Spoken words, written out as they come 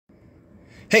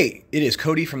Hey, it is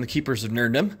Cody from the Keepers of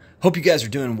Nerddom. Hope you guys are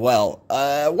doing well.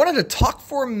 I wanted to talk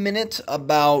for a minute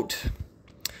about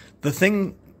the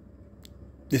thing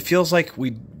it feels like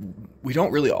we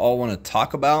don't really all want to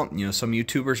talk about. You know, some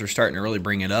YouTubers are starting to really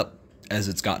bring it up as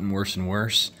it's gotten worse and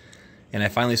worse. And I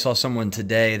finally saw someone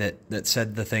today that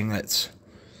said the thing that's,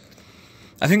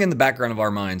 I think, in the background of our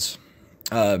minds.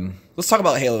 Let's talk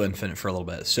about Halo Infinite for a little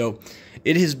bit. So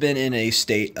it has been in a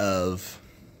state of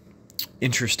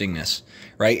interestingness,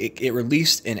 right? It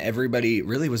released and everybody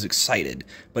really was excited.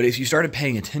 But if you started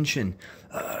paying attention,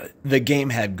 the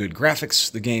game had good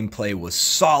graphics. The gameplay was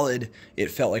solid. It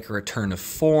felt like a return to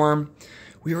form.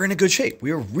 We were in a good shape.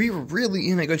 We were really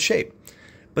in a good shape.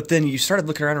 But then you started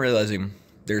looking around and realizing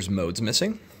there's modes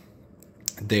missing.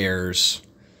 There's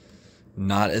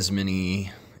not as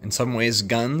many, in some ways,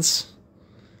 guns.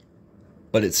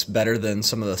 But it's better than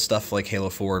some of the stuff like Halo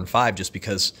 4 and 5 just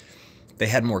because they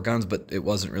had more guns, but it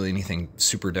wasn't really anything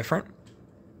super different.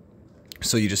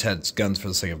 So you just had guns for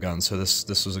the sake of guns. So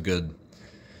this was a good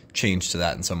change to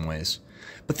that in some ways.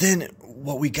 But then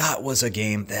what we got was a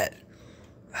game that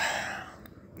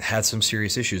had some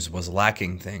serious issues, was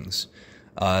lacking things.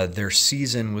 Their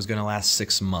season was going to last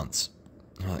 6 months.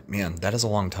 I'm like, man, that is a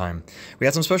long time. We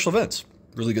had some special events,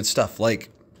 really good stuff.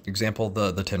 Like, example,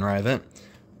 the Tenrai event.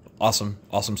 Awesome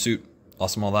suit,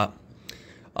 awesome all that.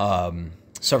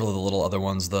 Several of the little other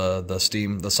ones, the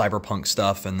Steam, the Cyberpunk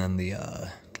stuff, and then the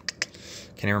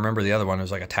can't even remember the other one. It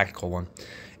was like a tactical one,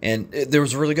 and there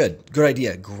was really good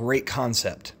idea, great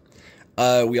concept.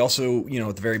 We also, you know,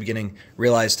 at the very beginning,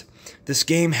 realized this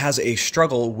game has a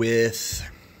struggle with,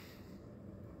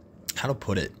 how to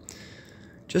put it,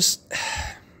 just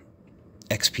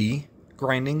XP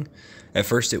grinding. At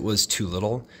first it was too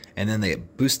little, and then they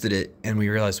boosted it, and we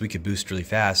realized we could boost really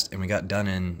fast, and we got done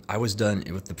in, I was done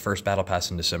with the first battle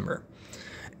pass in December.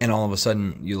 And all of a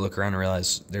sudden, you look around and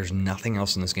realize there's nothing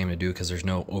else in this game to do because there's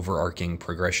no overarching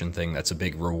progression thing that's a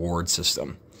big reward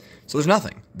system. So there's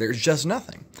nothing. There's just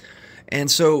nothing. And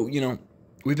so, you know,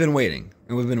 we've been waiting,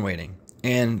 and we've been waiting.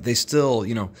 And they still,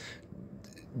 you know,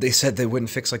 they said they wouldn't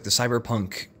fix like the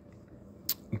Cyberpunk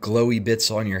glowy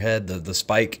bits on your head, the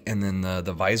spike, and then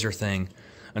the visor thing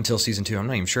until Season 2. I'm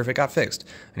not even sure if it got fixed.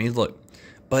 I need to look.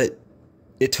 But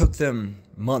it took them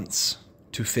months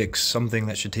to fix something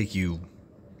that should take you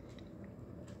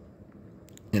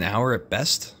an hour at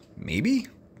best, maybe,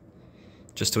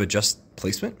 just to adjust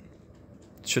placement.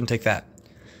 It shouldn't take that.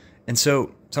 And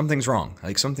so something's wrong.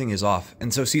 Like, something is off.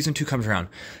 And so Season 2 comes around.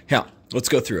 Yeah, let's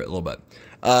go through it a little bit.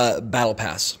 Battle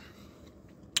Pass.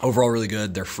 Overall, really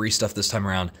good. Their free stuff this time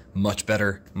around, much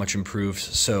better, much improved.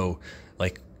 So,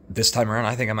 like, this time around,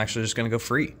 I think I'm actually just going to go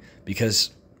free because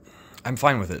I'm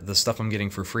fine with it. The stuff I'm getting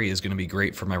for free is going to be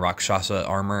great for my Rakshasa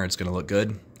armor. It's going to look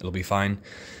good. It'll be fine,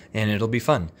 and it'll be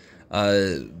fun.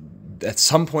 At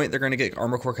some point, they're going to get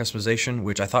armor core customization,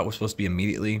 which I thought was supposed to be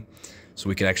immediately, so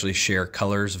we could actually share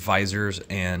colors, visors,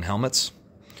 and helmets.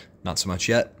 Not so much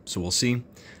yet, so we'll see.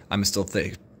 I'm still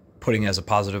putting it as a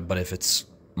positive, but if it's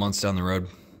months down the road,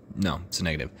 no, it's a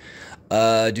negative.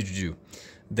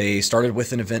 They started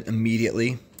with an event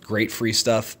immediately. Great free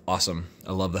stuff. Awesome.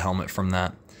 I love the helmet from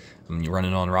that. I'm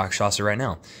running on Rakshasa right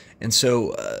now. And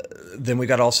so then we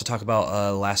got to also talk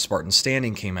about Last Spartan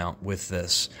Standing came out with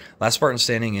this. Last Spartan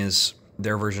Standing is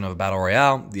their version of a battle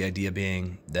royale. The idea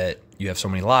being that you have so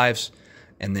many lives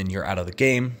and then you're out of the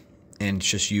game and it's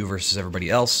just you versus everybody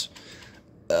else.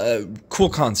 Cool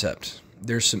concept.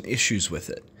 There's some issues with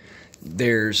it.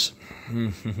 There's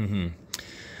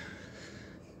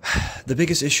the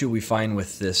biggest issue we find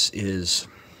with this is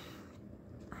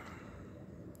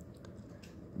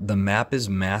the map is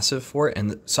massive for it.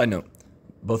 And side note,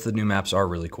 both the new maps are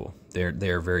really cool.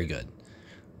 They're very good.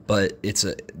 But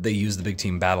they use the big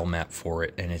team battle map for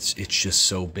it, and it's just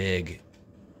so big.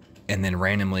 And then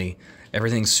randomly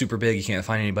everything's super big, you can't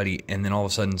find anybody, and then all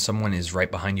of a sudden someone is right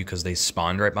behind you because they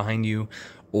spawned right behind you,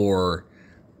 or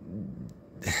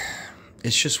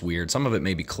it's just weird. Some of it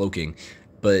may be cloaking,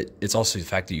 but it's also the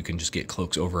fact that you can just get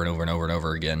cloaks over and over and over and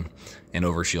over again and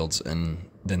overshields, and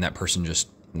then that person just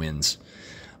wins.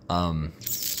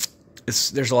 There's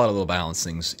a lot of little balance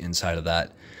things inside of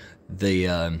that.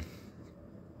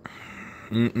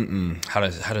 How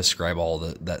to describe all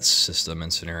that system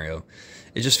and scenario?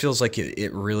 It just feels like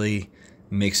it really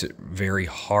makes it very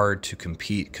hard to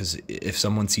compete, because if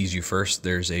someone sees you first,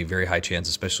 there's a very high chance,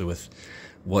 especially with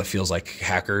what feels like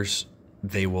hackers,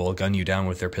 they will gun you down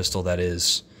with their pistol that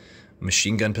is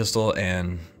machine gun pistol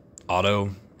and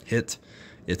auto hit.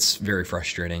 It's very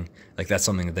frustrating. Like, that's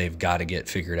something that they've got to get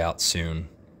figured out soon,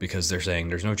 because they're saying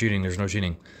there's no cheating, there's no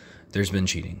cheating. There's been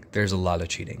cheating. There's a lot of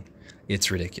cheating. It's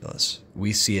ridiculous.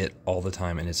 We see it all the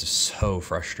time, and it's so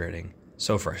frustrating.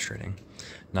 So frustrating.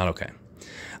 Not okay.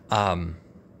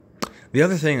 The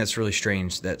other thing that's really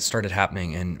strange that started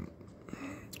happening, and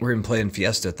we're even playing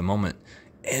Fiesta at the moment,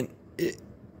 and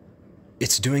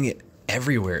it's doing it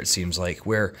everywhere, it seems like,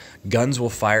 where guns will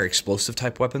fire explosive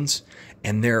type weapons,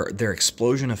 and their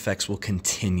explosion effects will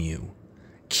continue.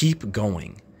 Keep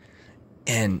going.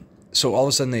 And so all of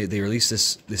a sudden they release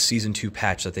this Season 2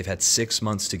 patch that they've had 6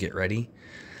 months to get ready.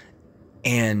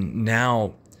 And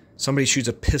now somebody shoots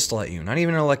a pistol at you. Not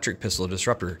even an electric pistol, a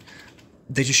disruptor.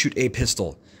 They just shoot a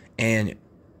pistol. And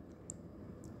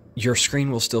your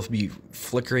screen will still be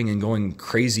flickering and going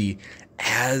crazy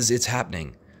as it's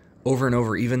happening over and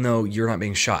over, even though you're not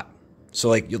being shot. So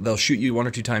like they'll shoot you 1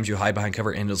 or 2 times, you hide behind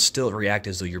cover, and it'll still react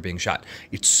as though you're being shot.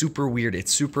 It's super weird.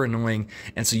 It's super annoying.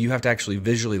 And so you have to actually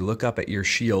visually look up at your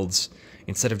shields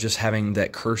instead of just having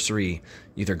that cursory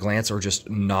either glance or just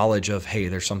knowledge of, hey,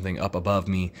 there's something up above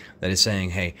me that is saying,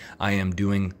 hey, I am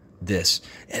doing this.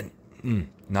 And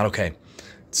not okay.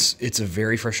 It's a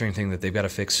very frustrating thing that they've got to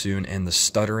fix soon, and the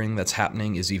stuttering that's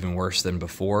happening is even worse than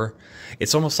before.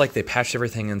 It's almost like they patched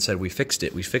everything and said, we fixed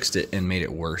it, and made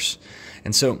it worse.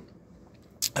 And so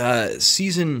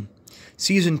Season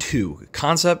 2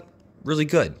 concept, really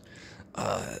good.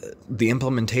 The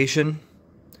implementation,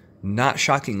 not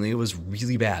shockingly, was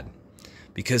really bad,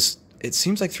 because it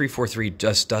seems like 343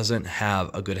 just doesn't have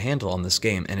a good handle on this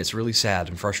game, and it's really sad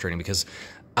and frustrating, because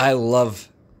I love,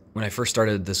 when I first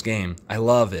started this game, I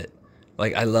love it.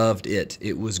 Like, I loved it.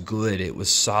 It was good. It was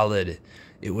solid.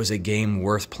 It was a game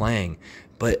worth playing.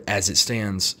 But as it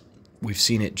stands, we've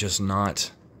seen it just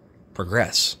not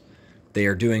progress. They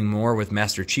are doing more with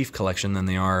Master Chief Collection than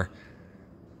they are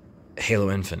Halo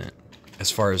Infinite,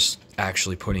 as far as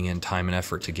actually putting in time and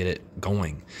effort to get it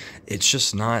going. It's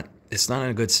just not, it's not in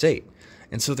a good state.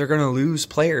 And so they're going to lose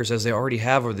players, as they already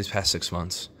have over these past 6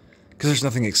 months, because there's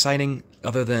nothing exciting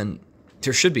other than,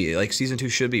 there should be, like, Season 2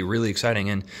 should be really exciting.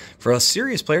 And for us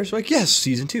serious players, we're like, yes,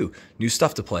 Season 2, new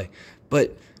stuff to play.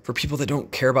 But for people that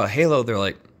don't care about Halo, they're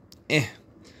like,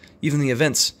 even the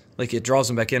events, like, it draws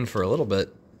them back in for a little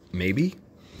bit, maybe.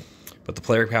 But the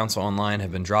player counts online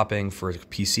have been dropping. For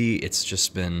PC, it's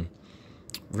just been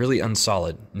really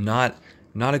unsolid. Not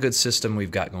a good system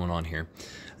we've got going on here.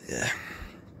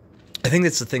 I think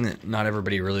that's the thing that not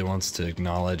everybody really wants to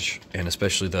acknowledge, and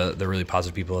especially the really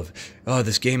positive people of, oh,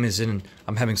 this game is in,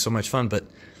 I'm having so much fun. But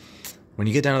when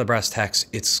you get down to the brass tacks,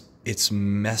 it's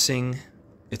messing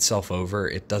itself over.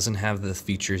 It doesn't have the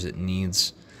features it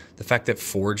needs. The fact that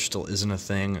Forge still isn't a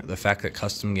thing, the fact that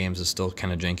custom games is still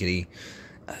kind of jankety,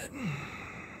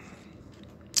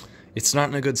 it's not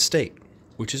in a good state,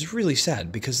 which is really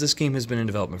sad, because this game has been in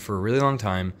development for a really long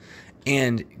time,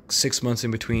 and 6 months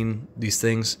in between these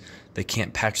things, they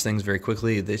can't patch things very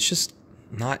quickly. It's just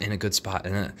not in a good spot,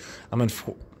 and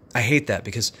I hate that,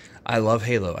 because I love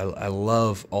Halo. I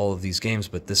love all of these games,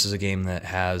 but this is a game that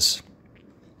has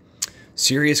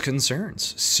serious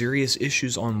concerns, serious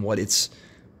issues on what it's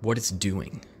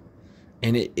doing,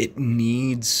 and it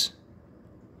needs.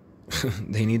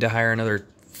 They need to hire another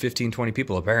 15, 20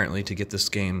 people apparently to get this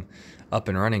game up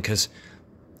and running, because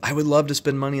I would love to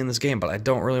spend money in this game, but I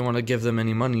don't really want to give them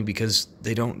any money because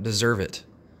they don't deserve it.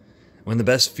 When the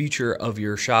best feature of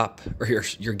your shop, or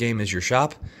your game, is your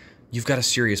shop, you've got a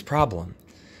serious problem.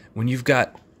 When you've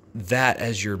got that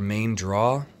as your main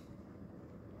draw,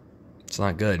 it's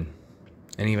not good.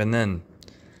 And even then,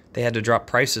 they had to drop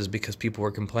prices because people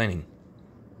were complaining.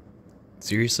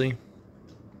 Seriously?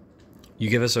 You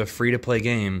give us a free-to-play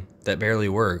game that barely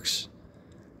works.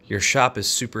 Your shop is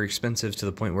super expensive to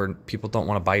the point where people don't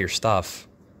want to buy your stuff.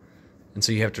 And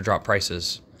so you have to drop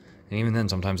prices. And even then,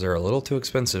 sometimes they're a little too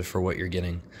expensive for what you're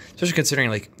getting. Especially considering,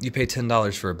 like, you pay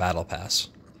 $10 for a battle pass.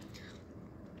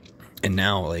 And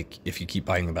now, like, if you keep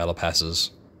buying the battle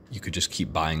passes, you could just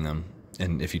keep buying them.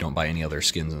 And if you don't buy any other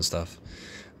skins and stuff.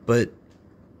 But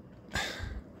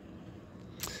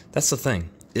that's the thing.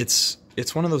 It's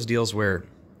one of those deals where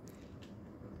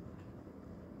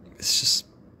it's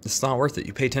not worth it.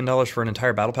 You pay $10 for an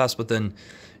entire battle pass, but then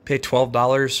pay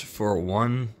 $12 for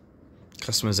one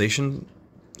customization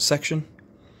section?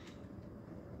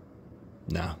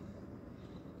 No.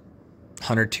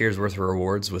 100 tiers worth of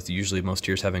rewards, with usually most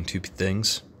tiers having 2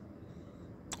 things.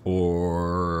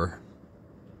 Or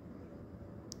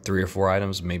 3 or 4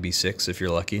 items, maybe 6 if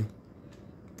you're lucky,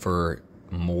 for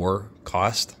more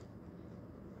cost.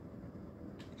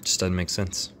 Just doesn't make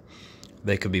sense.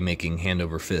 They could be making hand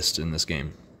over fist in this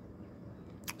game.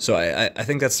 So I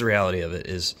think that's the reality of it,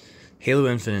 is Halo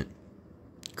Infinite,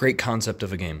 great concept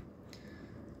of a game.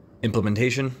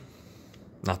 Implementation,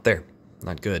 not there.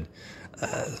 Not good.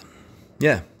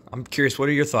 yeah, I'm curious. What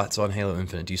are your thoughts on Halo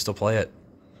Infinite? Do you still play it?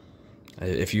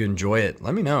 If you enjoy it,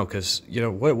 let me know, because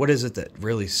what is it that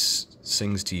really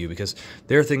sings to you? Because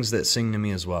there are things that sing to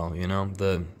me as well.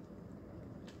 The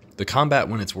combat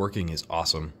when it's working is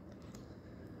awesome,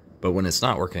 but when it's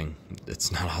not working,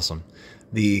 it's not awesome.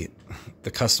 The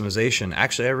customization,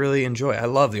 actually, I really enjoy. I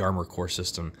love the Armor Core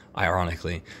system.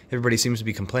 Ironically, everybody seems to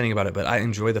be complaining about it, but I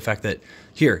enjoy the fact that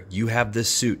here you have this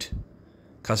suit,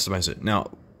 customize it.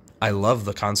 Now, I love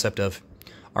the concept of,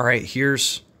 all right,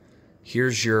 here's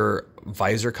your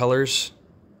visor colors,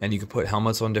 and you can put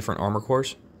helmets on different armor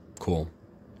cores. Cool,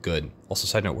 good. Also,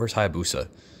 side note, where's Hayabusa?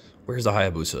 Where's the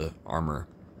Hayabusa armor?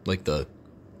 Like the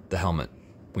helmet.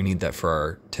 We need that for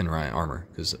our Tenrai armor,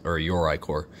 or Yorai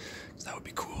core. That would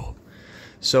be cool.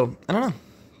 So I don't know.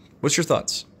 What's your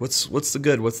thoughts? What's the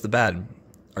good? What's the bad?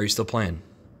 Are you still playing?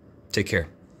 Take care.